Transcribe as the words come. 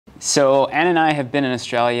So Anne and I have been in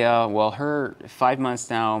Australia, well, her 5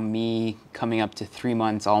 months now, me coming up to 3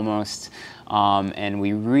 months almost, and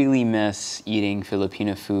we really miss eating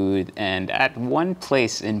Filipino food, and at one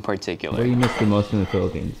place in particular. What do you miss the most in the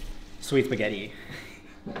Philippines? Sweet spaghetti.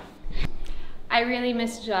 I really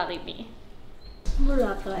miss Jollibee.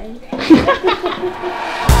 Boracay.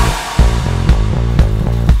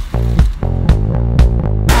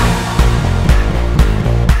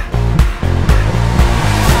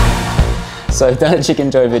 So I've done a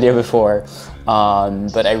chicken joy video before,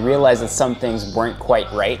 but I realized that some things weren't quite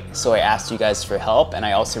right, so I asked you guys for help, and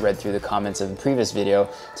I also read through the comments of the previous video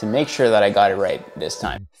to make sure that I got it right this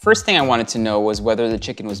time. First thing I wanted to know was whether the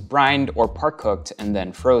chicken was brined or part cooked and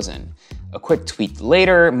then frozen. A quick tweet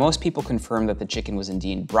later, most people confirmed that the chicken was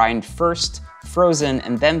indeed brined first, frozen,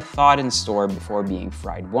 and then thawed in store before being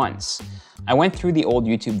fried once. I went through the old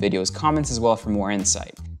YouTube videos comments as well for more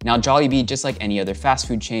insight. Now Jollibee, just like any other fast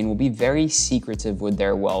food chain, will be very secretive with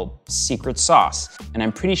their, well, secret sauce, and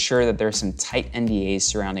I'm pretty sure that there are some tight NDAs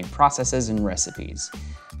surrounding processes and recipes.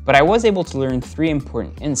 But I was able to learn 3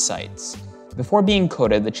 important insights. Before being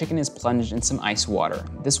coated, the chicken is plunged in some ice water.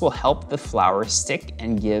 This will help the flour stick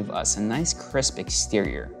and give us a nice crisp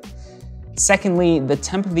exterior. Secondly, the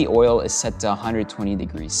temp of the oil is set to 120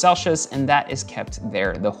 degrees Celsius, and that is kept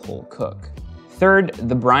there the whole cook. Third,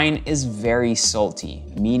 the brine is very salty,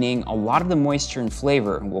 meaning a lot of the moisture and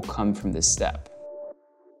flavor will come from this step.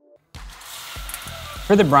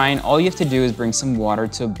 For the brine, all you have to do is bring some water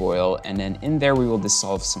to a boil, and then in there we will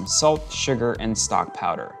dissolve some salt, sugar, and stock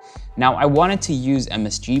powder. Now I wanted to use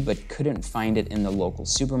MSG but couldn't find it in the local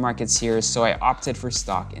supermarkets here, so I opted for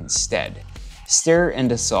stock instead. Stir and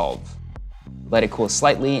dissolve. Let it cool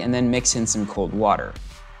slightly and then mix in some cold water.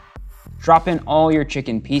 Drop in all your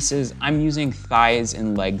chicken pieces. I'm using thighs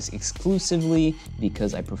and legs exclusively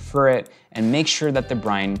because I prefer it, and make sure that the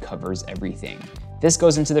brine covers everything. This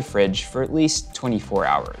goes into the fridge for at least 24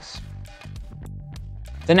 hours.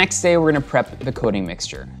 The next day, we're gonna prep the coating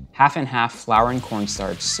mixture. Half and half flour and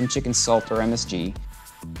cornstarch, some chicken salt or MSG,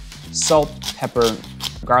 salt, pepper,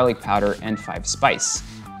 garlic powder, and 5 spice.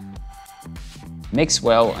 Mix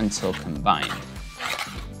well until combined.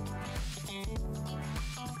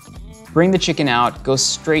 Bring the chicken out, go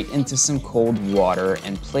straight into some cold water,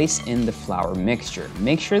 and place in the flour mixture.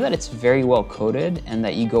 Make sure that it's very well coated and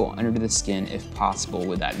that you go under the skin if possible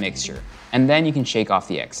with that mixture. And then you can shake off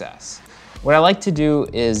the excess. What I like to do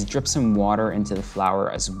is drip some water into the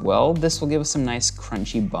flour as well. This will give us some nice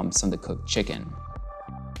crunchy bumps on the cooked chicken.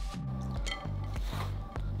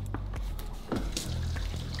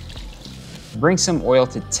 Bring some oil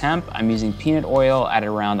to temp. I'm using peanut oil at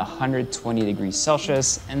around 120 degrees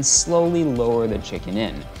Celsius and slowly lower the chicken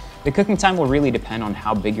in. The cooking time will really depend on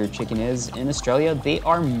how big your chicken is. In Australia, they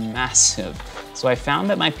are massive. So I found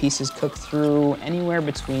that my pieces cook through anywhere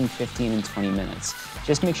between 15 and 20 minutes.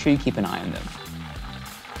 Just make sure you keep an eye on them.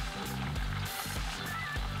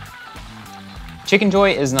 Chicken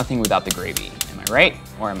joy is nothing without the gravy. Am I right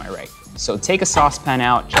or am I right? So take a saucepan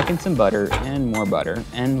out, chuck in some butter and more butter,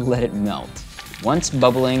 and let it melt. Once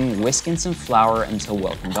bubbling, whisk in some flour until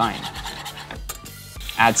well combined.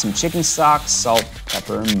 Add some chicken stock, salt,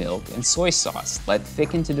 pepper, milk, and soy sauce. Let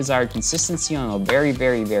thicken to desired consistency on a very,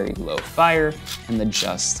 very, very low fire, and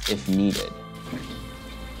adjust if needed.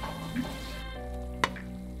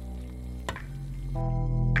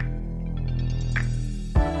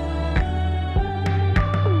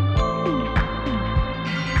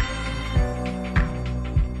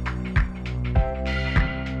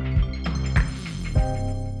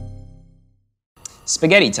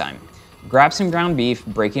 Spaghetti time. Grab some ground beef,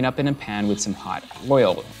 break it up in a pan with some hot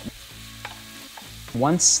oil.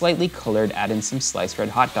 Once slightly colored, add in some sliced red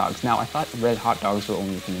hot dogs. Now, I thought red hot dogs were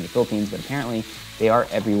only a thing in the Philippines, but apparently they are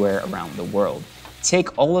everywhere around the world.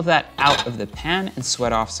 Take all of that out of the pan and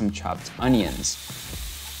sweat off some chopped onions.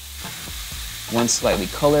 Once slightly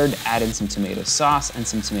colored, add in some tomato sauce and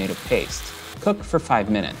some tomato paste. Cook for 5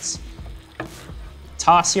 minutes.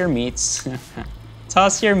 Toss your meats.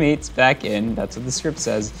 Toss your meats back in, that's what the script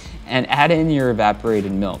says, and add in your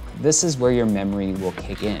evaporated milk. This is where your memory will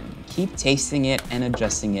kick in. Keep tasting it and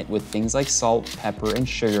adjusting it with things like salt, pepper, and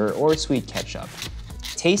sugar, or sweet ketchup.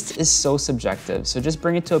 Taste is so subjective, so just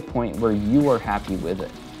bring it to a point where you are happy with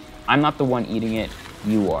it. I'm not the one eating it,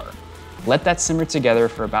 you are. Let that simmer together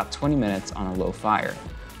for about 20 minutes on a low fire.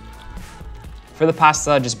 For the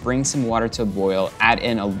pasta, just bring some water to a boil, add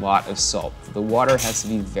in a lot of salt. The water has to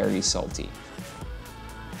be very salty.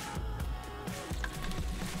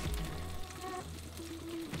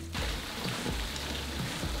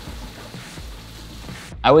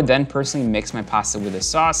 I would then personally mix my pasta with a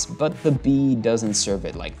sauce, but the bee doesn't serve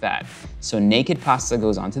it like that. So naked pasta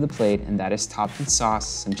goes onto the plate and that is topped with sauce,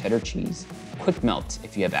 some cheddar cheese, quick melt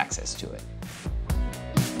if you have access to it.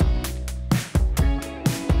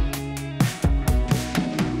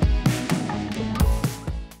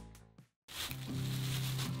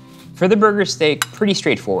 For the burger steak, pretty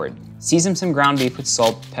straightforward. Season some ground beef with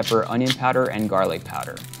salt, pepper, onion powder, and garlic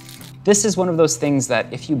powder. This is one of those things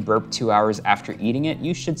that if you burp 2 hours after eating it,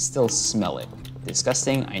 you should still smell it.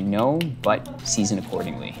 Disgusting, I know, but season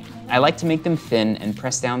accordingly. I like to make them thin and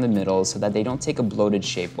press down the middle so that they don't take a bloated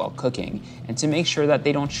shape while cooking, and to make sure that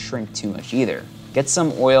they don't shrink too much either. Get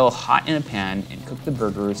some oil hot in a pan and cook the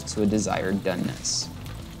burgers to a desired doneness.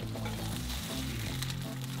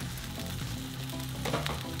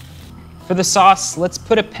 For the sauce, let's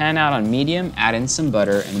put a pan out on medium, add in some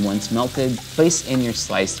butter, and once melted, place in your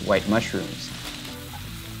sliced white mushrooms.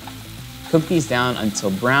 Cook these down until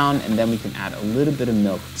brown, and then we can add a little bit of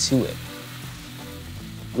milk to it.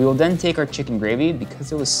 We will then take our chicken gravy,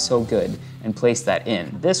 because it was so good, and place that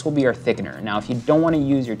in. This will be our thickener. Now, if you don't want to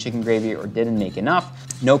use your chicken gravy or didn't make enough,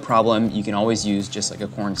 no problem. You can always use just like a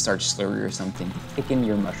cornstarch slurry or something to thicken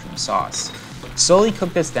your mushroom sauce. Slowly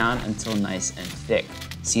cook this down until nice and thick.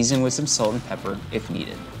 Season with some salt and pepper if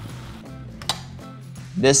needed.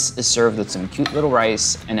 This is served with some cute little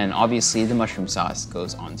rice, and then obviously the mushroom sauce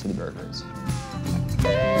goes onto the burgers.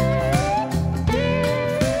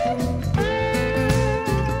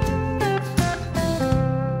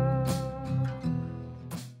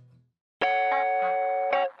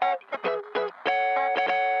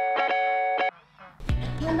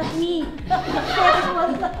 Anak me.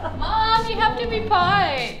 Mom, you have to be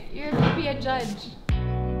pie. You have to be a judge.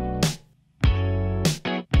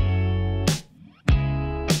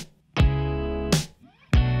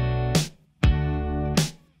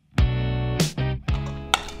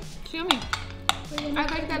 It's yummy. I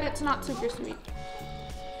like that it's not super sweet.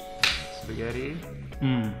 Spaghetti.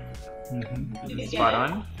 Spot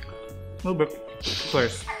on. A little bit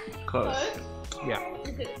close. Close. Yeah.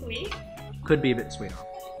 Is it sweet? Could be a bit sweeter.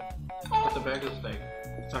 But the burger steak,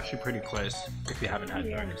 it's actually pretty close if you haven't had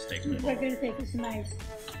burger steak before. Burger steak is nice.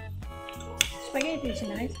 Spaghetti is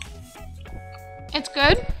nice. It's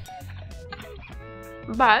good,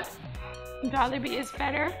 but Jollibee is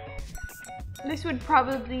better. This would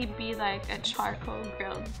probably be like a charcoal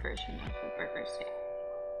grilled version of the burger steak.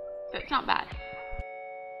 But it's not bad.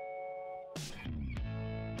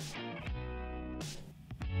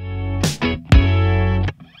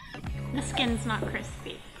 The skin's not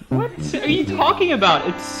crispy. What are you talking about?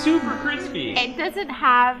 It's super crispy. It doesn't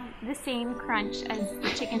have the same crunch as the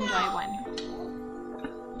Chicken Joy one.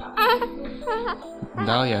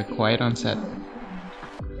 Dahlia, quiet on set.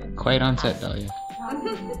 Quiet on set, Dahlia.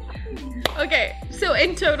 Okay, so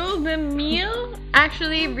in total, the meal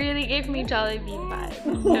actually really gave me Jollibee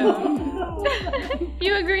vibes. So.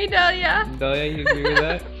 You agree, Dahlia? Dahlia, you agree with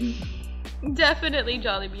that? Definitely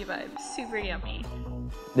Jollibee vibes. Super yummy.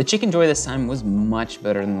 The Chicken Joy this time was much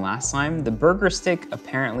better than last time. The burger stick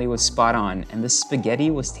apparently was spot on, and the spaghetti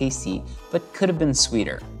was tasty, but could have been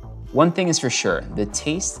sweeter. One thing is for sure, the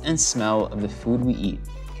taste and smell of the food we eat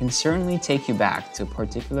can certainly take you back to a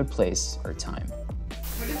particular place or time.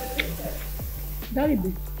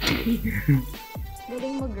 Jollibee.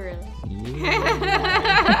 Galing mo, girl.